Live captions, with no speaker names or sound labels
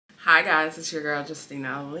Hi guys, it's your girl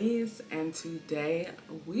Justena, and today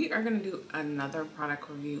we are going to do another product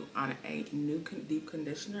review on a new deep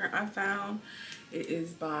conditioner I found. It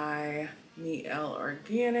is by Mielle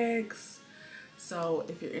Organics. So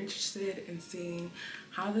if you're interested in seeing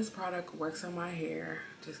how this product works on my hair,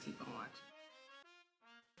 just keep on watching.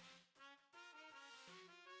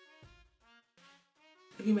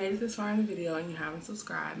 If you made it this far in the video and you haven't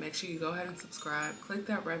subscribed, make sure you go ahead and subscribe. Click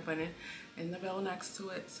that red button and the bell next to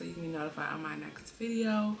it so you can be notified on my next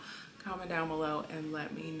video. Comment down below and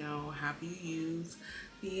let me know, have you used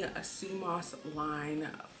the sea moss line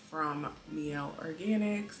from Mielle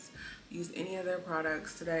Organics? Use any of their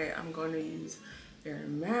products. Today I'm going to use their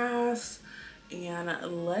mask, and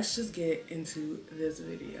let's just get into this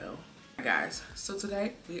video. Guys, so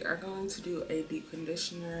today we are going to do a deep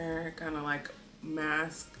conditioner kind of like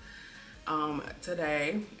mask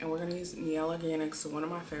today, and we're going to use Mielle Organics, so one of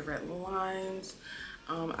my favorite lines.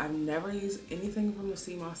 I've never used anything from the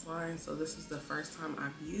sea moss line, so this is the first time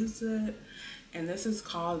I've used it, and this is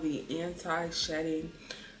called the anti-shedding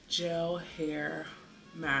gel hair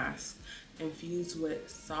mask infused with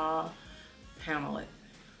saw palmolive.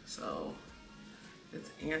 So it's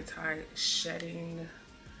anti-shedding.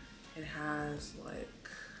 It has like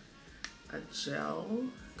a gel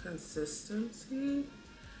consistency,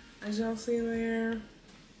 as y'all see there.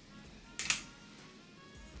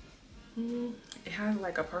 It has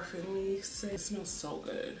like a perfumey scent. It smells so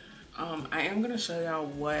good. I am gonna show y'all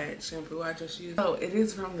what shampoo I just used. So it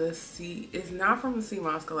is from the it's not from the sea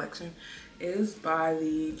moss collection. It is by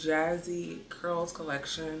the Jazzy Curls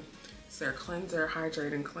collection. It's their cleanser,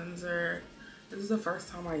 hydrating cleanser. This is the first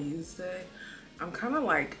time I used it. I'm kind of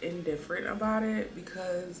like indifferent about it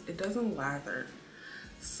because it doesn't lather.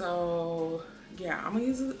 So yeah, I'm gonna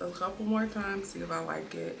use it a couple more times, see if I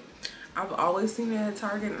like it. I've always seen it at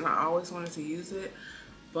Target and I always wanted to use it,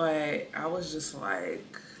 but I was just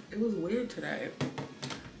like, it was weird today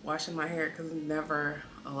washing my hair because it's never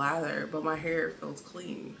a lather, but my hair feels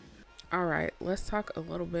clean. All right, let's talk a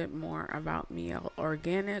little bit more about Mielle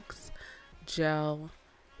Organics gel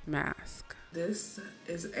mask. This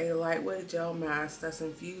is a lightweight gel mask that's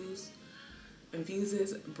infuses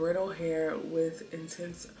brittle hair with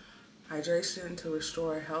intense hydration to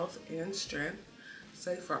restore health and strength.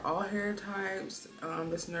 Safe for all hair types,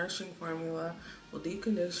 this nourishing formula will deep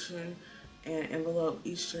condition and envelope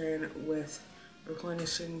each strand with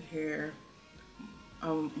replenishing hair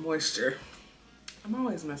moisture. I'm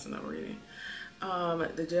always messing up reading.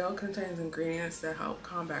 The gel contains ingredients that help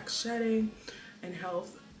combat shedding and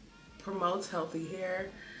promotes healthy hair,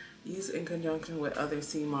 used in conjunction with other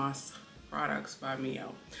sea moss products by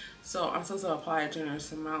Mielle. So I'm supposed to apply a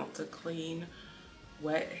generous amount to clean,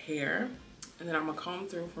 wet hair, and then I'm gonna comb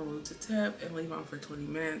through from root to tip and leave on for 20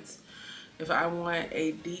 minutes. If I want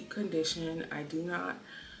a deep condition, I do not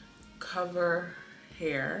cover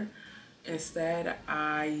hair. Instead,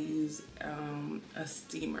 I use a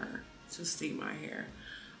steamer to steam my hair.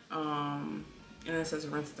 And it says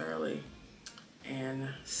rinse thoroughly and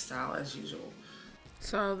style as usual.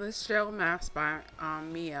 So this gel mask by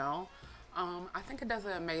Mielle, I think it does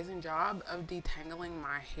an amazing job of detangling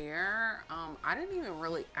my hair. I didn't even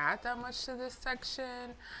really add that much to this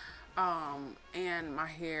section, and my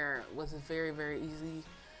hair was very easy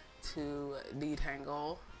to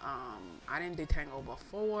detangle. I didn't detangle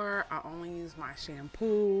before. I only used my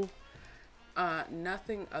shampoo.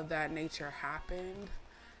 Nothing of that nature happened,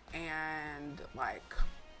 and like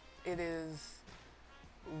it is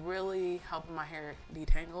really helping my hair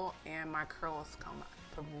detangle, and my curls come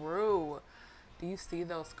through. Do you see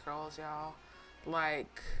those curls, y'all?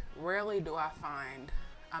 Like, rarely do I find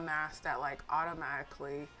a mask that like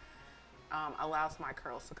automatically allows my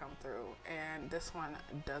curls to come through, and this one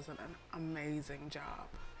does an amazing job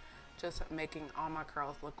just making all my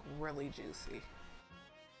curls look really juicy.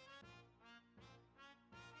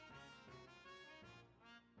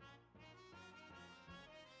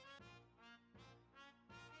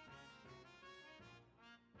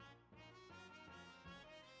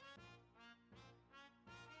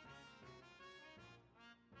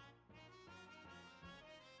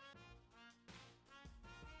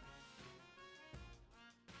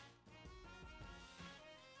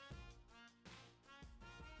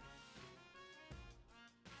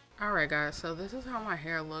 Alright guys, so this is how my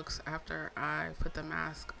hair looks after I put the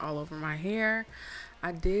mask all over my hair.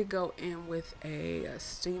 I did go in with a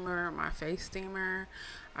steamer, my face steamer.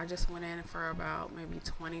 I just went in for about maybe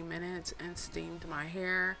 20 minutes and steamed my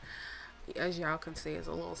hair. As y'all can see, there's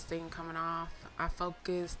a little steam coming off. I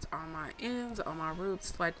focused on my ends, on my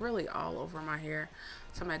roots, like really all over my hair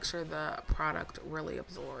to make sure the product really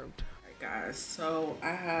absorbed. guys, so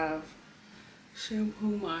I have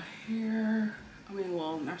shampooed my hair. I mean,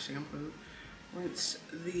 well, not shampooed. Rinsed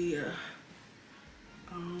the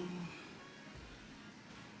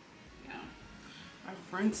yeah,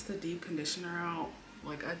 I've rinsed the deep conditioner out.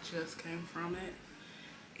 Like, I just came from it,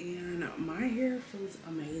 and my hair feels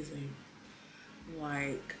amazing.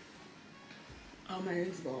 Like,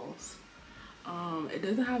 amazeballs. It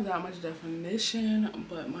doesn't have that much definition,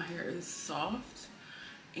 but my hair is soft,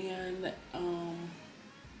 and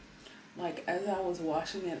like, as I was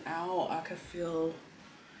washing it out, I could feel,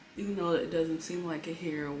 even though it doesn't seem like a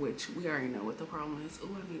hair, which we already know what the problem is. Oh,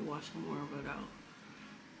 I need to wash more of it out.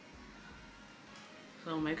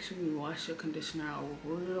 So make sure you wash your conditioner out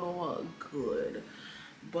real good.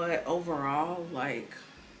 But overall, like,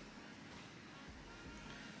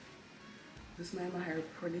 this made my hair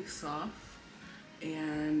pretty soft.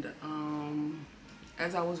 And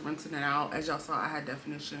as I was rinsing it out, as y'all saw, I had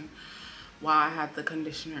definition while I had the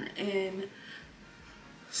conditioner in.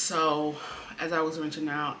 So as I was rinsing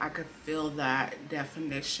out, I could feel that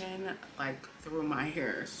definition like through my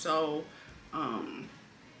hair. So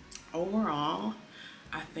overall,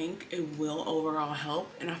 I think it will overall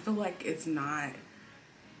help. And I feel like it's not,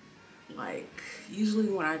 like,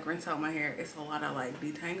 usually when I rinse out my hair, it's a lot of like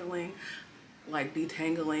detangling,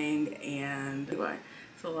 and anyway,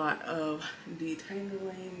 it's a lot of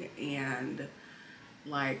detangling and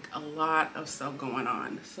like a lot of stuff going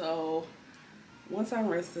on. So once I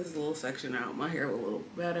rinse this little section out, my hair will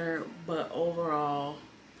look better. But overall,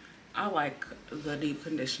 I like the deep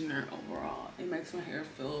conditioner overall. It makes my hair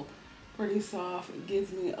feel pretty soft. It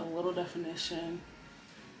gives me a little definition,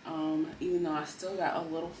 even though I still got a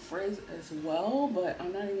little frizz as well, but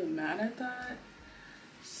I'm not even mad at that.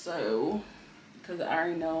 So, because I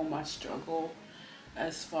already know my struggle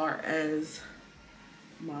as far as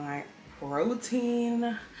my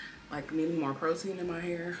protein, like needing more protein in my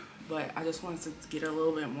hair. But I just wanted to get a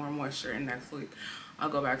little bit more moisture, and next week I'll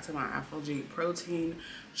go back to my Afro-G protein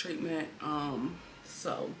treatment.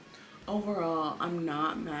 So overall, I'm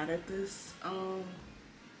not mad at this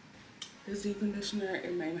this deep conditioner.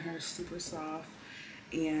 It made my hair super soft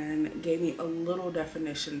and gave me a little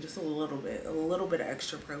definition, just a little bit of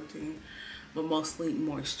extra protein, but mostly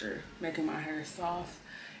moisture, making my hair soft.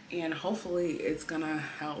 And hopefully it's gonna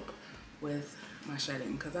help with my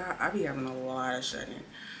shedding, because I be having a lot of shedding.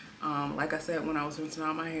 Like I said, when I was rinsing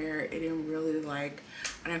out my hair, it didn't really, like,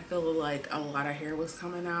 I didn't feel like a lot of hair was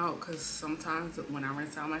coming out, because sometimes when I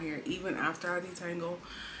rinse out my hair, even after I detangle,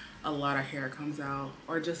 a lot of hair comes out.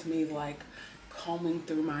 Or just me like combing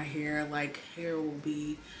through my hair, like hair will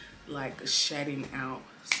be like shedding out.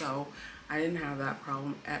 So I didn't have that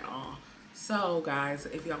problem at all. So guys,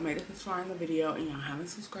 if y'all made it this far in the video and y'all haven't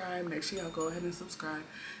subscribed, make sure y'all go ahead and subscribe.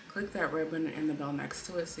 Click that red button and the bell next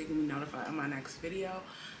to it so you can be notified of my next video.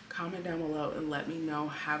 Comment down below and let me know,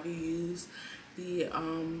 have you used the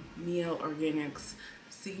Mielle Organics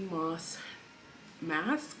Sea Moss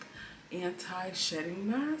Mask, anti-shedding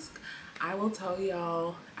mask? I will tell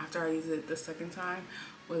y'all after I use it the second time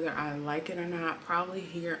whether I like it or not, probably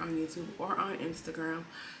here on YouTube or on Instagram.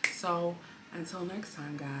 So until next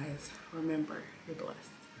time, guys, remember, you're blessed.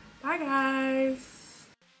 Bye guys.